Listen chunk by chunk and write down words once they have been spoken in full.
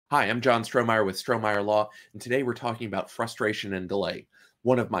Hi, I'm John Strohmeyer with Strohmeyer Law, and today we're talking about frustration and delay,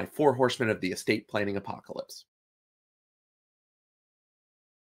 one of my four horsemen of the estate planning apocalypse.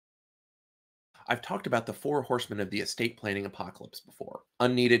 I've talked about the four horsemen of the estate planning apocalypse before: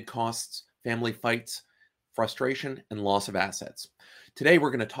 unneeded costs, family fights, frustration, and loss of assets. Today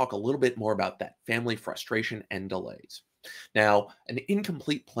we're going to talk a little bit more about that family frustration and delays. Now, an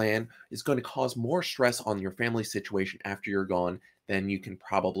incomplete plan is going to cause more stress on your family situation after you're gone than you can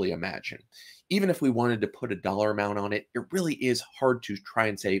probably imagine. Even if we wanted to put a dollar amount on it, it really is hard to try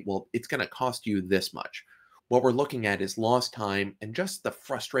and say, well, it's going to cost you this much. What we're looking at is lost time and just the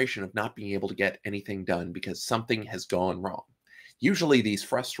frustration of not being able to get anything done because something has gone wrong. Usually, these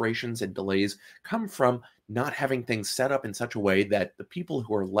frustrations and delays come from not having things set up in such a way that the people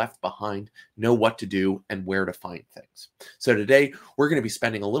who are left behind know what to do and where to find things. So, today we're going to be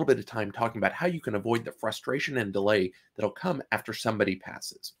spending a little bit of time talking about how you can avoid the frustration and delay that'll come after somebody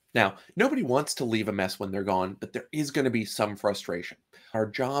passes. Now, nobody wants to leave a mess when they're gone, but there is going to be some frustration. Our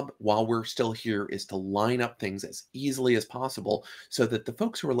job while we're still here is to line up things as easily as possible so that the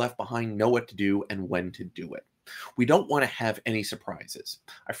folks who are left behind know what to do and when to do it. We don't want to have any surprises.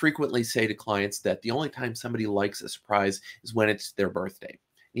 I frequently say to clients that the only time somebody likes a surprise is when it's their birthday.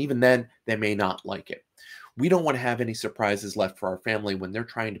 And even then, they may not like it. We don't want to have any surprises left for our family when they're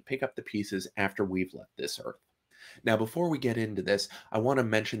trying to pick up the pieces after we've left this earth. Now, before we get into this, I want to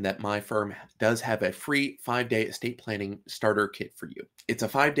mention that my firm does have a free 5-day estate planning starter kit for you. It's a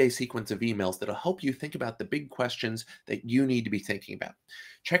 5-day sequence of emails that'll help you think about the big questions that you need to be thinking about.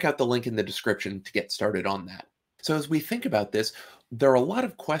 Check out the link in the description to get started on that. So, as we think about this, there are a lot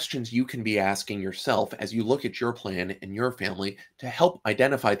of questions you can be asking yourself as you look at your plan and your family to help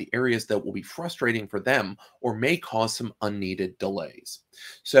identify the areas that will be frustrating for them or may cause some unneeded delays.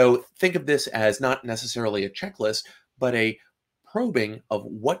 So, think of this as not necessarily a checklist, but a probing of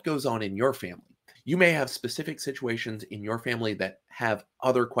what goes on in your family. You may have specific situations in your family that have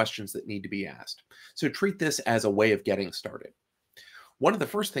other questions that need to be asked. So, treat this as a way of getting started. One of the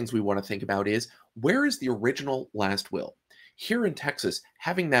first things we want to think about is, where is the original last will? Here in Texas,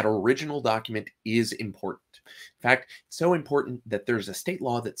 having that original document is important. In fact, it's so important that there's a state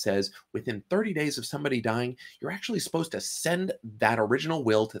law that says within 30 days of somebody dying, you're actually supposed to send that original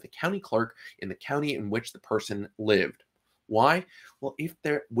will to the county clerk in the county in which the person lived. Why? Well, if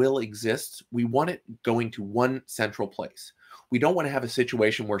their will exists, we want it going to one central place. We don't want to have a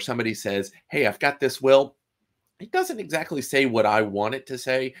situation where somebody says, hey, I've got this will. It doesn't exactly say what I want it to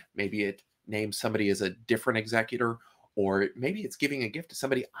say. Maybe it names somebody as a different executor, or maybe it's giving a gift to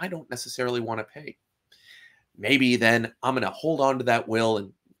somebody I don't necessarily want to pay. Maybe then I'm going to hold on to that will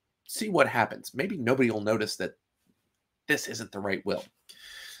and see what happens. Maybe nobody will notice that this isn't the right will.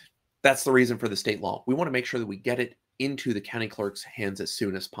 That's the reason for the state law. We want to make sure that we get it into the county clerk's hands as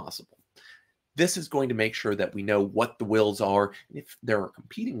soon as possible. This is going to make sure that we know what the wills are. And if there are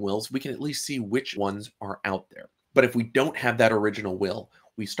competing wills, we can at least see which ones are out there. But if we don't have that original will,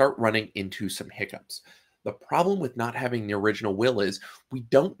 we start running into some hiccups. The problem with not having the original will is we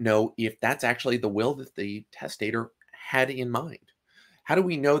don't know if that's actually the will that the testator had in mind. How do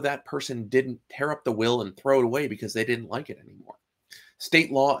we know that person didn't tear up the will and throw it away because they didn't like it anymore?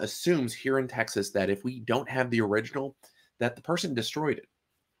 State law assumes here in Texas that if we don't have the original, that the person destroyed it.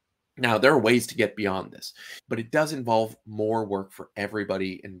 Now, there are ways to get beyond this, but it does involve more work for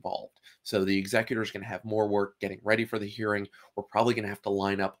everybody involved. So the executor is going to have more work getting ready for the hearing. We're probably going to have to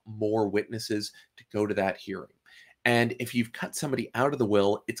line up more witnesses to go to that hearing. And if you've cut somebody out of the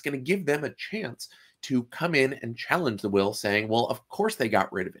will, it's going to give them a chance to come in and challenge the will, saying, well, of course they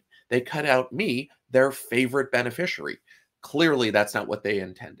got rid of it. They cut out me, their favorite beneficiary. Clearly, that's not what they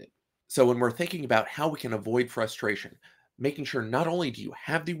intended. So when we're thinking about how we can avoid frustration, making sure not only do you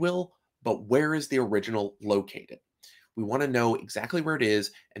have the will, but where is the original located? We want to know exactly where it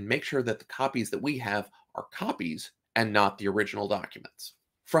is and make sure that the copies that we have are copies and not the original documents.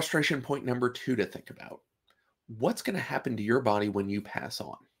 Frustration point number 2 to think about. What's going to happen to your body when you pass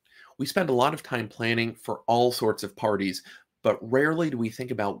on? We spend a lot of time planning for all sorts of parties, but rarely do we think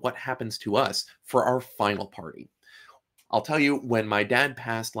about what happens to us for our final party. I'll tell you, when my dad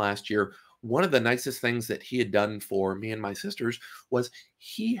passed last year, one of the nicest things that he had done for me and my sisters was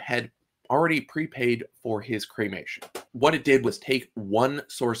he had already prepaid for his cremation. What it did was take one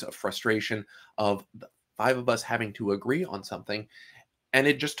source of frustration of the 5 of us having to agree on something, and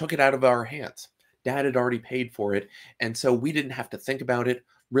it just took it out of our hands. Dad had already paid for it, and so we didn't have to think about it.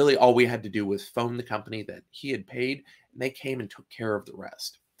 Really, all we had to do was phone the company that he had paid, and they came and took care of the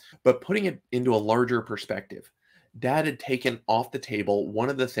rest. But putting it into a larger perspective, Dad had taken off the table one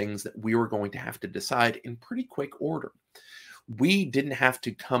of the things that we were going to have to decide in pretty quick order. We didn't have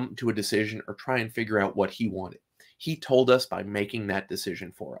to come to a decision or try and figure out what he wanted. He told us by making that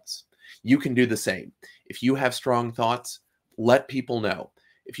decision for us. You can do the same. If you have strong thoughts, let people know.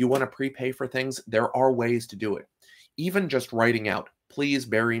 If you want to prepay for things, there are ways to do it. Even just writing out, please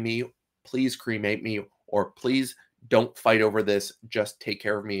bury me, please cremate me, or please don't fight over this, just take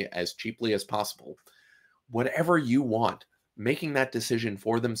care of me as cheaply as possible. Whatever you want, making that decision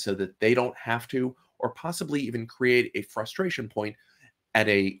for them so that they don't have to, or possibly even create a frustration point at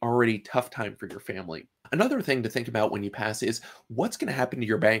a already tough time for your family. Another thing to think about when you pass is what's going to happen to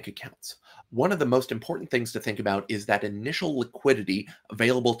your bank accounts. One of the most important things to think about is that initial liquidity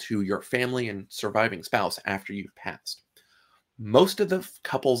available to your family and surviving spouse after you've passed. Most of the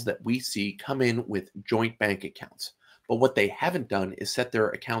couples that we see come in with joint bank accounts, but what they haven't done is set their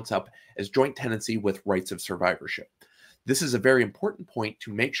accounts up as joint tenancy with rights of survivorship. This is a very important point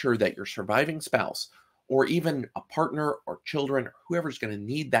to make sure that your surviving spouse, or even a partner or children, or whoever's going to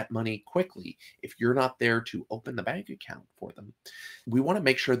need that money quickly, if you're not there to open the bank account for them, we want to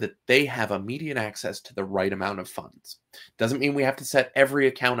make sure that they have immediate access to the right amount of funds. Doesn't mean we have to set every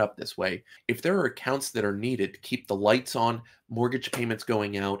account up this way. If there are accounts that are needed to keep the lights on, mortgage payments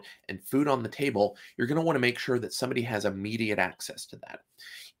going out, and food on the table, you're going to want to make sure that somebody has immediate access to that.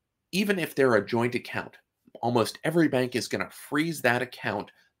 Even if they're a joint account, almost every bank is going to freeze that account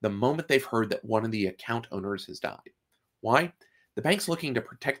the moment they've heard that one of the account owners has died. Why? The bank's looking to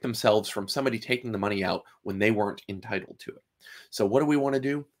protect themselves from somebody taking the money out when they weren't entitled to it. So what do we want to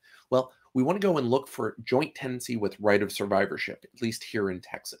do? Well, we want to go and look for joint tenancy with right of survivorship, at least here in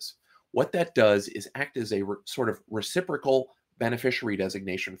Texas. What that does is act as a sort of reciprocal beneficiary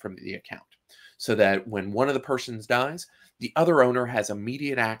designation from the account, so that when one of the persons dies, the other owner has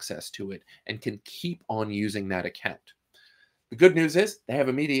immediate access to it and can keep on using that account. The good news is they have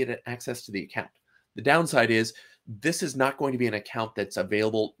immediate access to the account. The downside is this is not going to be an account that's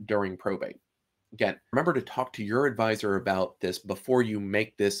available during probate. Again, remember to talk to your advisor about this before you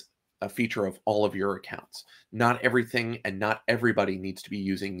make this a feature of all of your accounts. Not everything and not everybody needs to be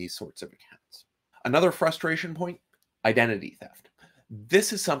using these sorts of accounts. Another frustration point, identity theft.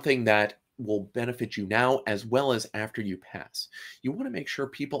 This is something that will benefit you now as well as after you pass. You want to make sure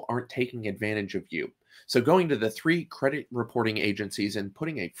people aren't taking advantage of you. So going to the 3 credit reporting agencies and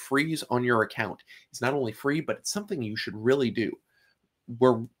putting a freeze on your account is not only free, but it's something you should really do.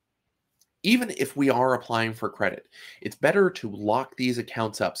 Even if we are applying for credit, it's better to lock these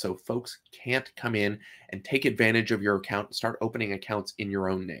accounts up so folks can't come in and take advantage of your account and start opening accounts in your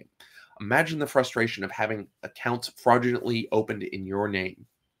own name. Imagine the frustration of having accounts fraudulently opened in your name.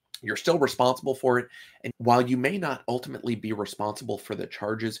 You're still responsible for it. And while you may not ultimately be responsible for the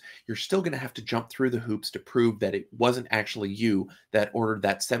charges, you're still going to have to jump through the hoops to prove that it wasn't actually you that ordered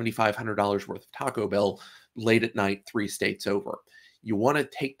that $7,500 worth of Taco Bell late at night, 3 states over. You want to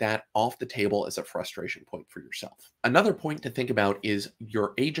take that off the table as a frustration point for yourself. Another point to think about is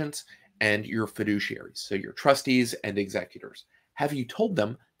your agents and your fiduciaries, so your trustees and executors. Have you told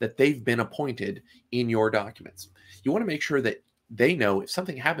them that they've been appointed in your documents? You want to make sure that they know if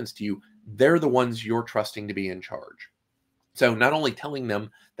something happens to you, they're the ones you're trusting to be in charge. So not only telling them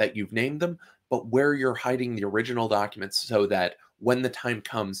that you've named them, but where you're hiding the original documents so that when the time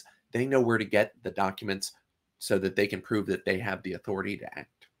comes, they know where to get the documents so that they can prove that they have the authority to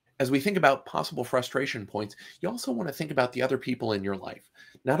act. As we think about possible frustration points, you also want to think about the other people in your life.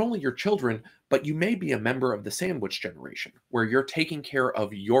 Not only your children, but you may be a member of the sandwich generation, where you're taking care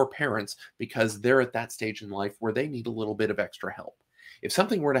of your parents because they're at that stage in life where they need a little bit of extra help. If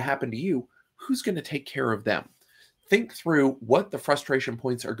something were to happen to you, who's going to take care of them? Think through what the frustration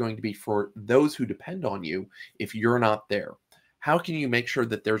points are going to be for those who depend on you if you're not there. How can you make sure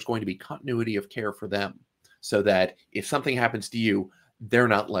that there's going to be continuity of care for them so that if something happens to you, they're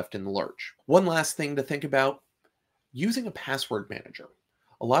not left in the lurch? One last thing to think about, using a password manager.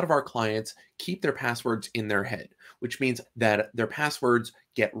 A lot of our clients keep their passwords in their head, which means that their passwords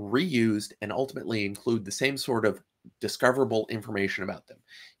get reused and ultimately include the same sort of discoverable information about them.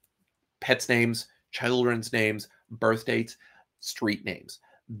 Pets' names, children's names, birth dates, street names.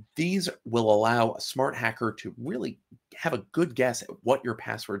 These will allow a smart hacker to really have a good guess at what your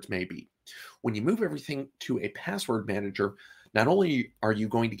passwords may be. When you move everything to a password manager, not only are you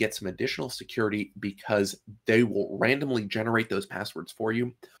going to get some additional security because they will randomly generate those passwords for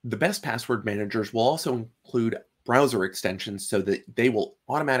you, the best password managers will also include browser extensions so that they will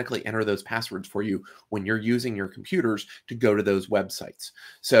automatically enter those passwords for you when you're using your computers to go to those websites.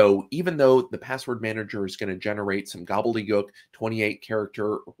 So even though the password manager is going to generate some gobbledygook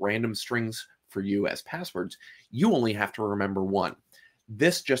 28-character random strings for you as passwords, you only have to remember one.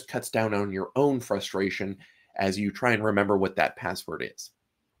 This just cuts down on your own frustration as you try and remember what that password is.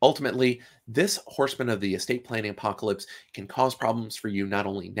 Ultimately, this horseman of the estate planning apocalypse can cause problems for you not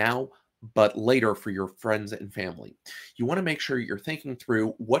only now, but later for your friends and family. You want to make sure you're thinking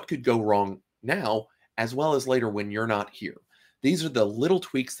through what could go wrong now, as well as later when you're not here. These are the little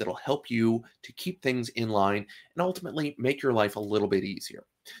tweaks that'll help you to keep things in line and ultimately make your life a little bit easier.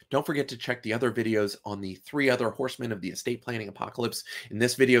 Don't forget to check the other videos on the 3 other horsemen of the estate planning apocalypse in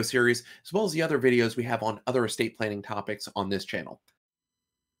this video series, as well as the other videos we have on other estate planning topics on this channel.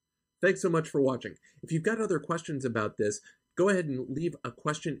 Thanks so much for watching. If you've got other questions about this, go ahead and leave a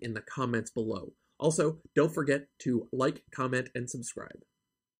question in the comments below. Also, don't forget to like, comment, and subscribe.